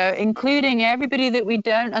 you know, including everybody that we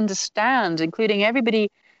don't understand, including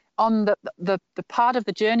everybody on the part of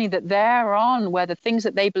the journey that they're on, where the things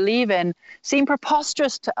that they believe in seem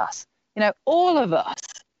preposterous to us. You know, all of us,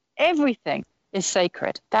 everything is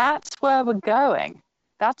sacred. That's where we're going.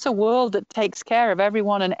 That's a world that takes care of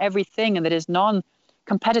everyone and everything, and that is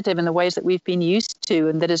non-competitive in the ways that we've been used to,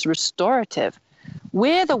 and that is restorative.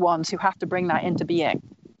 We're the ones who have to bring that into being.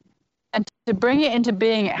 And to bring it into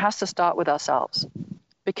being, it has to start with ourselves.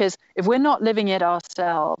 Because if we're not living it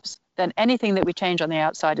ourselves, then anything that we change on the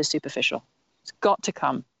outside is superficial. It's got to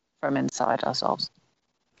come from inside ourselves.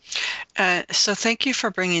 So thank you for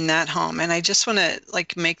bringing that home. And I just want to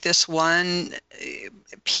make this one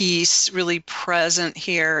piece really present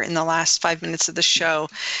here in the last 5 minutes of the show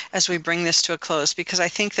as we bring this to a close, because I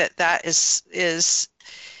think that is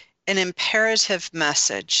an imperative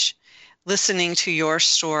message. Listening to your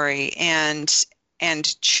story and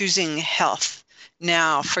choosing health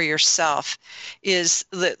now for yourself is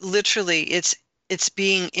literally it's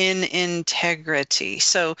being in integrity.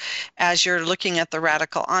 So as you're looking at the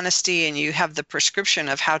radical honesty and you have the prescription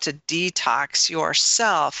of how to detox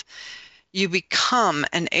yourself, you become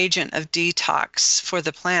an agent of detox for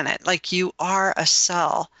the planet. Like, you are a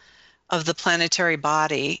cell of the planetary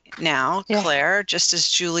body now, yeah. Claire, just as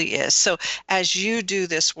Julie is. So as you do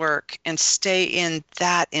this work and stay in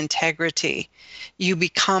that integrity, you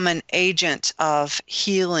become an agent of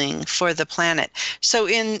healing for the planet. So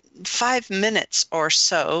in 5 minutes or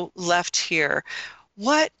so left here,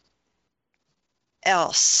 what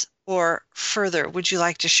else or further would you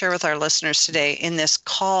like to share with our listeners today in this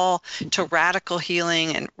call to radical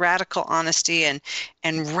healing and radical honesty and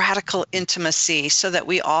radical intimacy, so that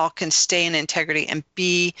we all can stay in integrity and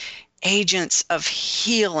be agents of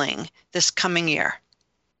healing this coming year?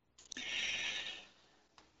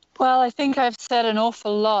 Well, I think I've said an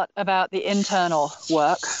awful lot about the internal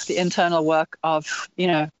work of,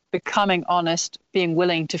 becoming honest, being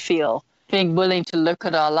willing to feel, being willing to look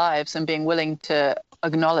at our lives, and being willing to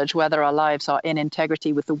acknowledge whether our lives are in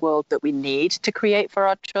integrity with the world that we need to create for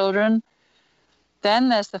our children. Then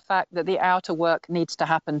there's the fact that the outer work needs to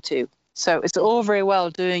happen too. So it's all very well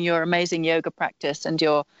doing your amazing yoga practice and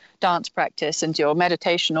your dance practice and your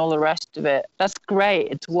meditation, all the rest of it. That's great.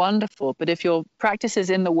 It's wonderful. But if your practice is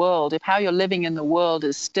in the world, if how you're living in the world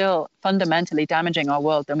is still fundamentally damaging our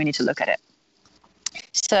world, then we need to look at it.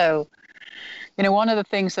 So, one of the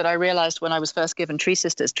things that I realized when I was first given Tree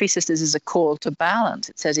Sisters is a call to balance.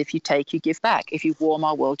 It says, if you take, you give back. If you warm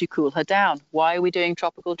our world, you cool her down. Why are we doing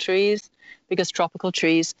tropical trees? Because tropical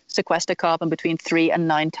trees sequester carbon between 3 and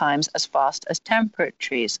 9 times as fast as temperate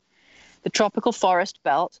trees. The tropical forest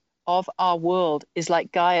belt of our world is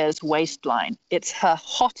like Gaia's waistline. It's her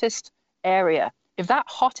hottest area. If that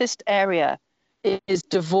hottest area is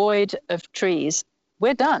devoid of trees,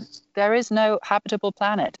 we're done. There is no habitable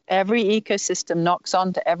planet. Every ecosystem knocks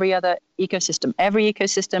on to every other ecosystem. Every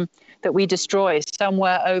ecosystem that we destroy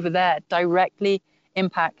somewhere over there directly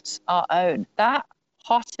impacts our own. That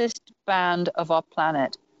hottest band of our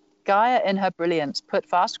planet, Gaia in her brilliance, put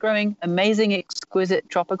fast-growing, amazing, exquisite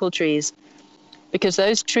tropical trees, because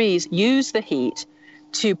those trees use the heat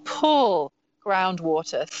to pull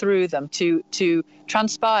groundwater through them, to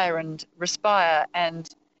transpire and respire and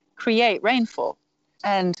create rainfall.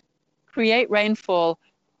 And create rainfall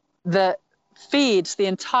that feeds the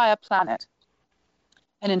entire planet.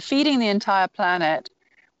 And in feeding the entire planet,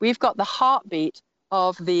 we've got the heartbeat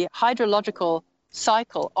of the hydrological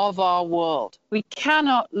cycle of our world. We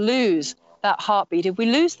cannot lose that heartbeat. If we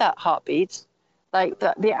lose that heartbeat, like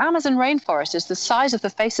the Amazon rainforest is the size of the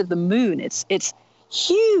face of the moon. It's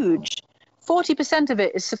huge. 40% of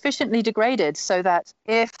it is sufficiently degraded so that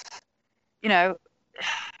if,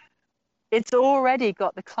 it's already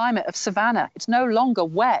got the climate of savanna. It's no longer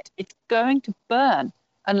wet. It's going to burn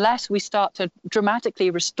unless we start to dramatically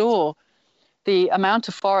restore the amount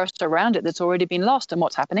of forest around it that's already been lost. And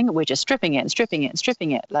what's happening? We're just stripping it and stripping it and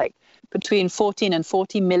stripping it. Like between 14 and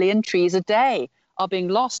 40 million trees a day are being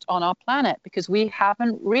lost on our planet because we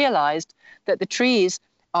haven't realized that the trees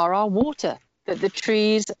are our water, that the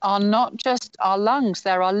trees are not just our lungs,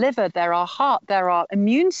 they're our liver, they're our heart, they're our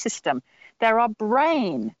immune system, they're our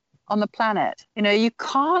brain on the planet. You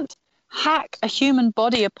can't hack a human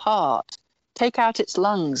body apart, take out its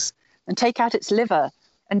lungs and take out its liver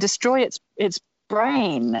and destroy its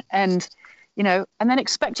brain and then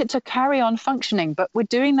expect it to carry on functioning. But we're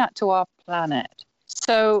doing that to our planet.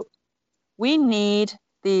 So we need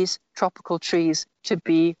these tropical trees to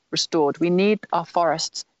be restored. We need our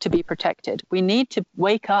forests to be protected. We need to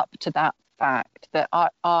wake up to that fact that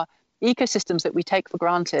our ecosystems that we take for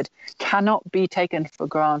granted cannot be taken for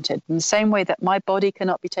granted. In the same way that my body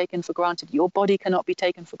cannot be taken for granted, your body cannot be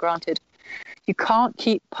taken for granted. You can't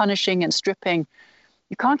keep punishing and stripping.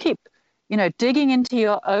 You can't keep, digging into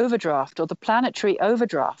your overdraft or the planetary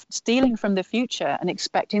overdraft, stealing from the future and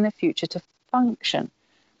expecting the future to function.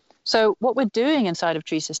 So what we're doing inside of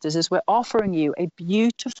Tree Sisters is we're offering you a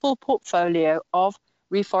beautiful portfolio of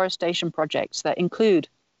reforestation projects that include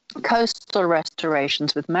coastal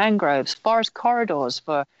restorations with mangroves, forest corridors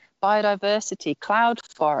for biodiversity, cloud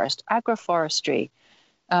forest, agroforestry.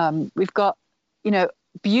 We've got,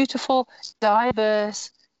 beautiful,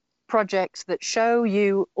 diverse projects that show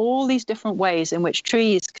you all these different ways in which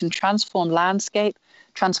trees can transform landscape,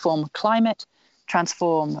 transform climate,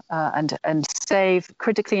 transform and save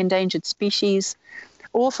critically endangered species,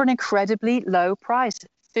 all for an incredibly low price.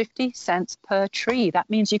 50 cents per tree. That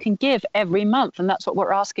means you can give every month. And that's what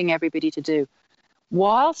we're asking everybody to do.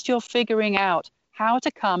 Whilst you're figuring out how to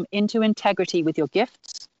come into integrity with your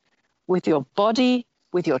gifts, with your body,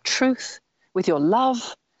 with your truth, with your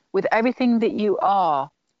love, with everything that you are,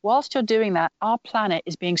 whilst you're doing that, our planet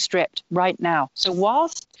is being stripped right now. So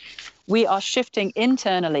whilst we are shifting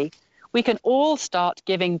internally, we can all start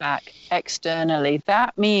giving back externally.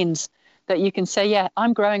 That means that you can say, yeah,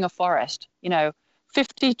 I'm growing a forest,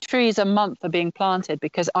 50 trees a month are being planted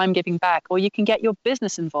because I'm giving back. Or you can get your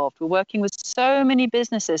business involved. We're working with so many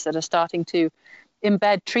businesses that are starting to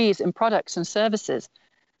embed trees in products and services.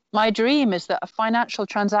 My dream is that a financial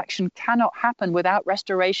transaction cannot happen without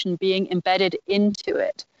restoration being embedded into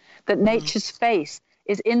it, that nature's face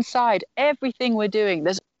is inside everything we're doing.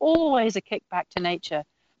 There's always a kickback to nature,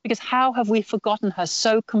 because how have we forgotten her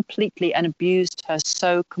so completely and abused her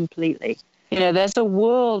so completely? There's a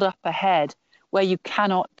world up ahead where you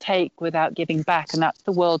cannot take without giving back. And that's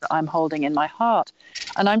the world that I'm holding in my heart.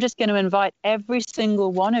 And I'm just going to invite every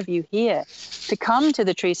single one of you here to come to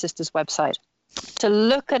the Tree Sisters website, to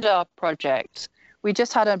look at our projects. We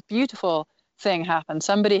just had a beautiful thing happen.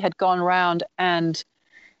 Somebody had gone around and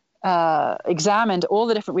examined all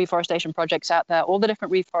the different reforestation projects out there, all the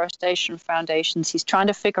different reforestation foundations. He's trying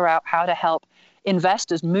to figure out how to help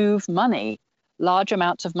investors move money, large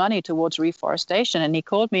amounts of money towards reforestation. And he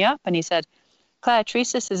called me up and he said, Claire, Tree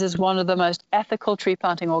Sisters is one of the most ethical tree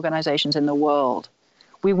planting organizations in the world.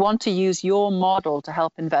 We want to use your model to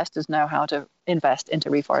help investors know how to invest into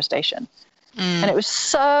reforestation. And it was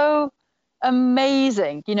so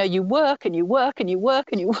amazing. You work and you work and you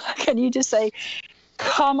work and you work and you just say,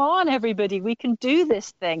 come on, everybody, we can do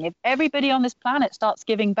this thing. If everybody on this planet starts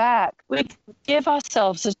giving back, we can give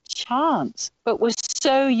ourselves a chance, but we're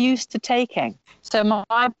so used to taking. So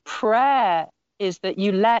my prayer is that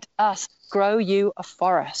you let us grow you a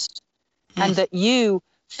forest and that you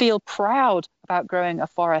feel proud about growing a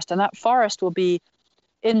forest. And that forest will be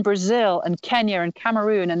in Brazil and Kenya and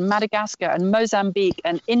Cameroon and Madagascar and Mozambique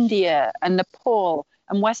and India and Nepal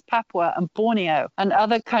and West Papua and Borneo and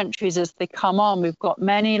other countries as they come on. We've got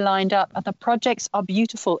many lined up, and the projects are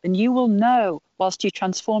beautiful. And you will know, whilst you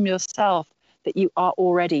transform yourself, that you are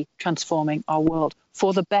already transforming our world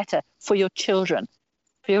for the better, for your children,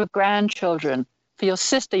 for your grandchildren, for your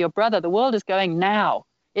sister, your brother. The world is going now.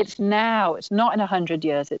 It's now. It's not in 100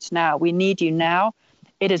 years. It's now. We need you now.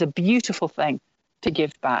 It is a beautiful thing to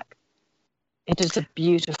give back. It is a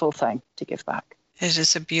beautiful thing to give back. It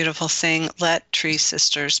is a beautiful thing. Let Tree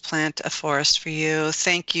Sisters plant a forest for you.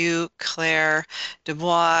 Thank you, Claire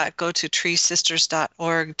Dubois. Go to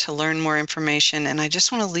treesisters.org to learn more information. And I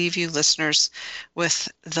just want to leave you listeners with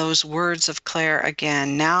those words of Claire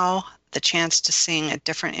again. Now, the chance to sing a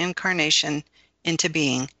different incarnation into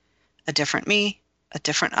being, a different me, a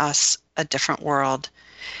different us, a different world.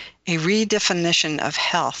 A redefinition of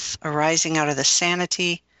health arising out of the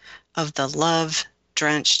sanity of the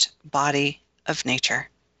love-drenched body of nature.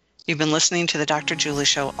 You've been listening to the Dr. Julie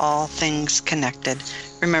Show, All Things Connected.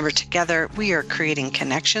 Remember, together we are creating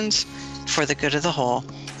connections for the good of the whole.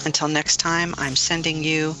 Until next time, I'm sending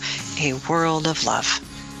you a world of love.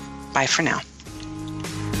 Bye for now.